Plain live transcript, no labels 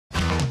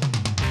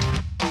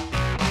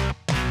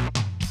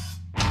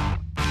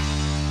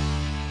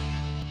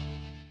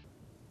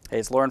Hey,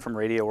 it's Lauren from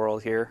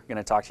Radioworld here. I'm going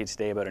to talk to you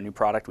today about a new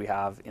product we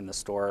have in the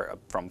store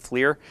from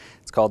FLIR.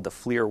 It's called the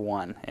FLIR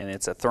ONE, and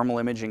it's a thermal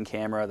imaging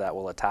camera that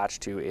will attach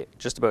to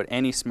just about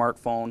any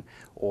smartphone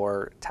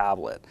or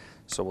tablet.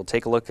 So we'll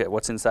take a look at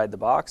what's inside the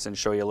box and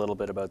show you a little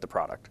bit about the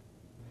product.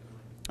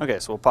 Okay,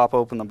 so we'll pop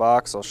open the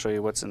box. I'll show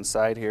you what's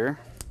inside here.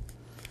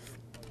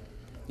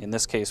 In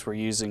this case, we're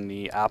using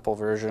the Apple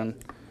version.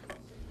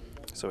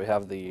 So we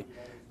have the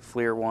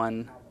FLIR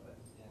ONE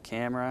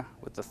camera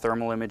with the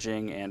thermal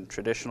imaging and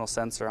traditional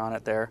sensor on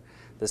it there.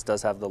 This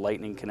does have the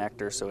lightning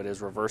connector, so it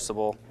is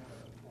reversible.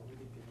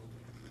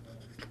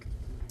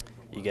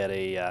 You get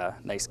a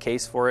nice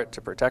case for it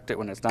to protect it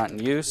when it's not in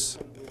use.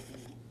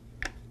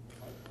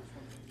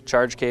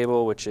 Charge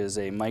cable, which is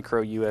a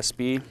micro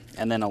USB,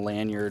 and then a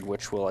lanyard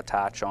which will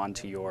attach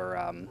onto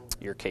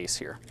your case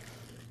here.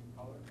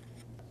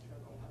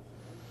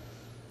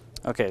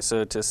 Okay,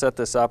 so to set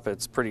this up,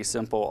 it's pretty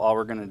simple. All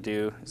we're going to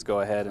do is go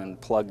ahead and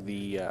plug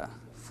the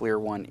FLIR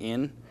ONE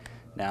in.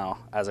 Now,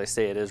 as I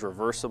say, it is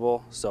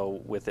reversible,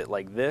 so with it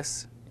like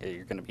this,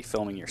 you're going to be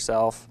filming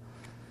yourself,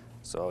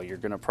 so you're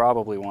going to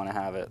probably want to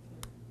have it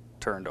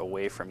turned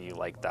away from you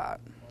like that.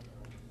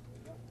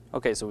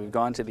 Okay, so we've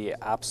gone to the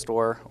App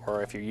Store,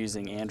 or if you're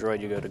using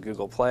Android, you go to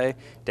Google Play,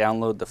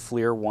 download the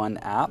FLIR ONE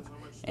app,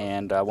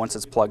 and once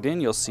it's plugged in,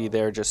 you'll see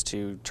there just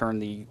to turn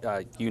the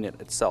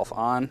unit itself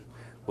on,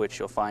 which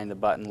you'll find the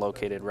button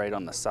located right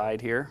on the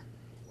side here.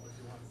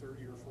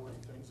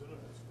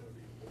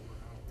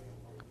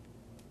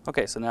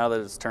 Okay, so now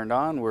that it's turned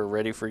on, we're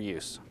ready for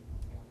use.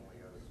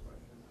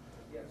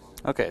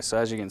 Okay, so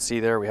as you can see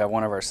there, we have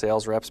one of our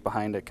sales reps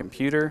behind a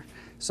computer.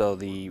 So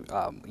the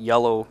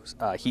yellow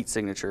heat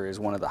signature is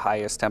one of the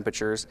highest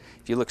temperatures.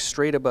 If you look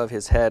straight above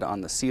his head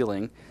on the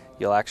ceiling,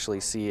 you'll actually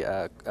see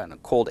a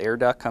cold air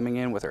duct coming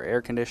in with our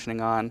air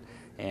conditioning on,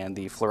 and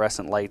the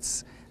fluorescent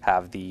lights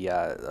have the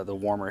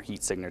warmer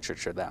heat signature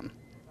to them.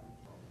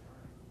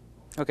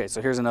 Okay,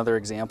 so here's another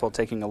example,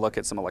 taking a look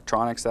at some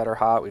electronics that are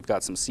hot. We've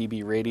got some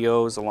CB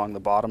radios along the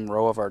bottom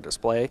row of our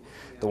display.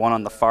 The one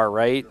on the far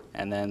right,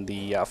 and then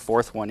the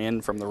fourth one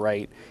in from the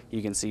right,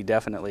 you can see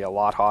definitely a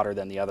lot hotter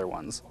than the other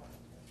ones.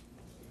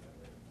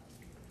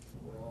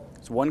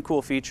 So one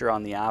cool feature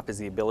on the app is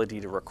the ability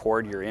to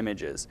record your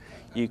images.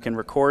 You can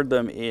record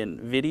them in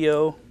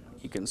video,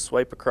 you can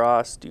swipe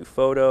across, do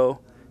photo,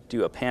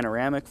 do a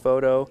panoramic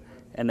photo,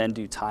 and then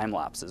do time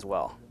lapse as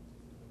well.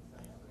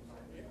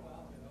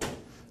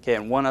 Okay,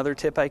 and one other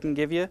tip I can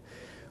give you,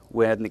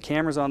 when the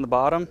camera's on the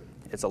bottom,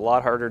 it's a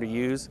lot harder to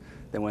use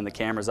than when the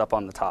camera's up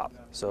on the top.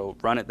 So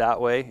run it that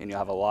way and you'll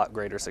have a lot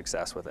greater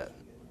success with it.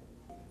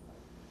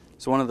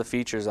 So one of the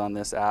features on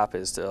this app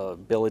is the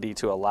ability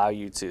to allow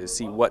you to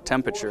see what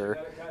temperature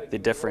the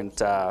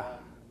different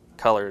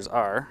colors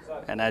are.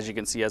 And as you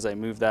can see, as I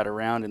move that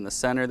around in the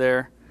center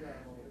there,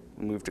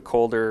 move to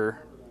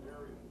colder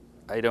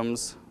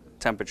items,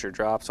 temperature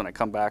drops. When I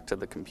come back to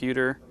the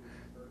computer,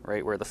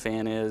 right where the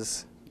fan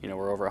is, you know,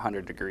 we're over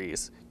 100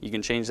 degrees. You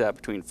can change that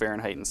between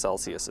Fahrenheit and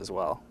Celsius as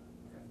well.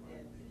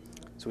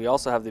 So we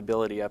also have the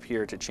ability up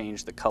here to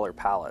change the color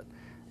palette,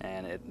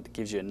 and it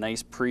gives you a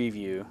nice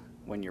preview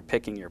when you're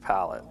picking your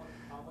palette.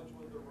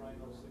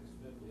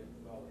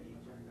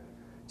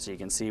 So you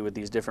can see with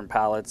these different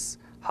palettes,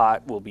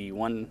 hot will be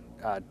one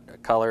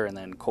color, and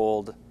then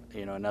cold,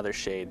 you know, another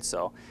shade.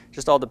 So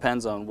just all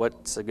depends on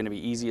what's going to be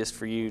easiest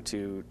for you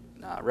to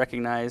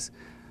recognize.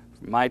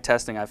 From my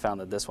testing, I found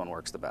that this one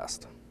works the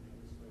best.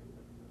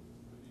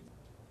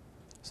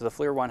 So the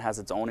FLIR ONE has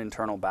its own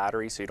internal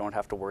battery, so you don't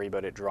have to worry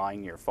about it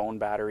drawing your phone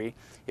battery.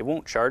 It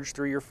won't charge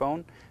through your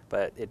phone,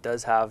 but it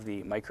does have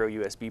the micro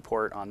USB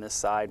port on this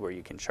side where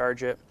you can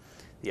charge it.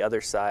 The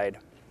other side,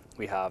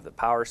 we have the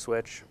power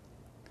switch.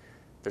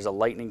 There's a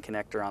lightning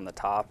connector on the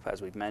top,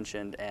 as we've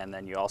mentioned, and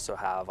then you also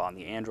have on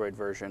the Android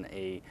version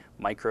a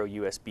micro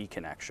USB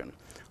connection.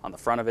 On the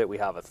front of it, we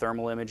have a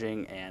thermal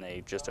imaging and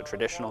just a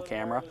traditional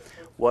camera.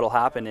 What'll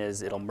happen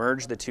is it'll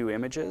merge the two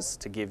images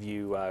to give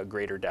you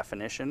greater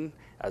definition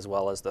as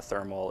well as the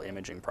thermal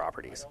imaging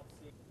properties.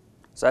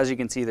 So as you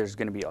can see, there's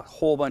going to be a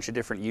whole bunch of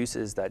different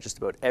uses that just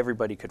about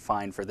everybody could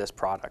find for this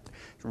product.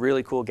 It's a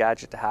really cool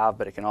gadget to have,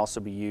 but it can also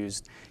be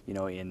used, you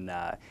know, in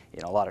a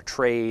lot of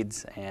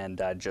trades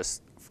and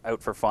just out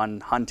for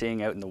fun,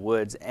 hunting, out in the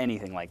woods,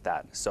 anything like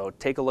that. So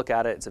take a look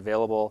at it. It's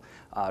available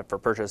for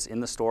purchase in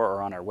the store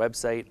or on our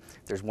website.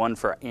 There's one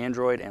for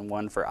Android and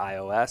one for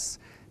iOS.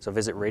 So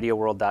visit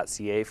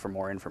radioworld.ca for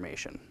more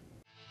information.